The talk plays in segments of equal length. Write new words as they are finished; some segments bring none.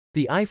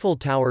The Eiffel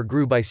Tower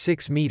grew by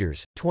 6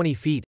 meters, 20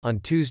 feet,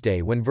 on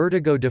Tuesday when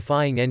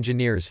vertigo-defying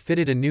engineers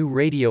fitted a new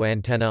radio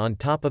antenna on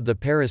top of the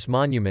Paris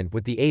monument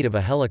with the aid of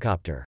a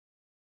helicopter.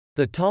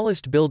 The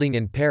tallest building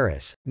in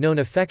Paris, known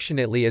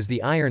affectionately as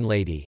the Iron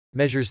Lady,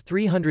 measures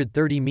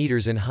 330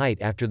 meters in height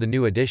after the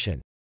new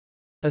addition.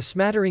 A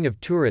smattering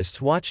of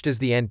tourists watched as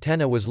the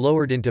antenna was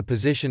lowered into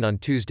position on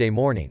Tuesday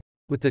morning,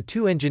 with the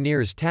two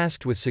engineers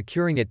tasked with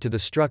securing it to the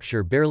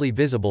structure barely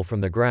visible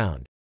from the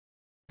ground.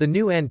 The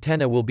new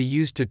antenna will be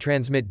used to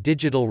transmit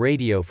digital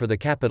radio for the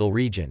capital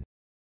region.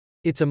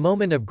 It's a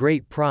moment of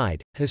great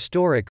pride,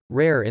 historic,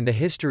 rare in the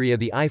history of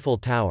the Eiffel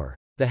Tower,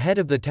 the head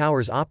of the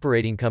tower's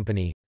operating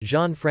company,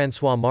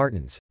 Jean-Francois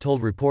Martins,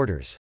 told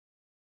reporters.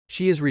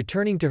 She is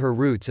returning to her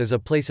roots as a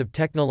place of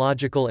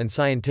technological and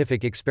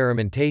scientific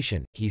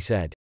experimentation, he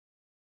said.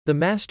 The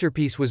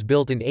masterpiece was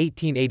built in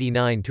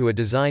 1889 to a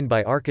design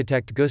by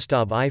architect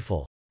Gustave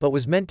Eiffel, but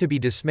was meant to be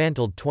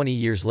dismantled 20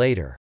 years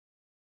later.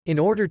 In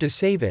order to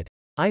save it,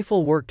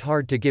 Eiffel worked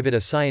hard to give it a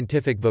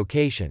scientific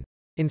vocation,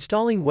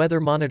 installing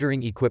weather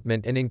monitoring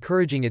equipment and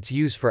encouraging its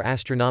use for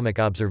astronomic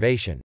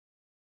observation.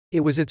 It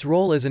was its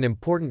role as an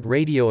important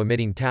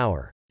radio-emitting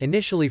tower,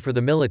 initially for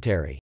the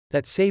military,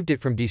 that saved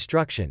it from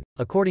destruction,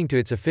 according to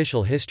its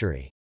official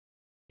history.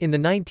 In the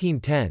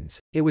 1910s,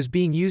 it was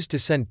being used to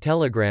send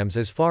telegrams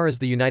as far as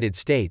the United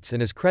States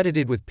and is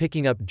credited with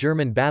picking up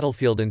German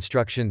battlefield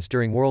instructions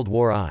during World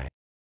War I.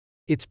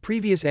 Its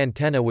previous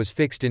antenna was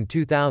fixed in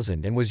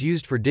 2000 and was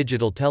used for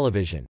digital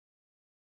television.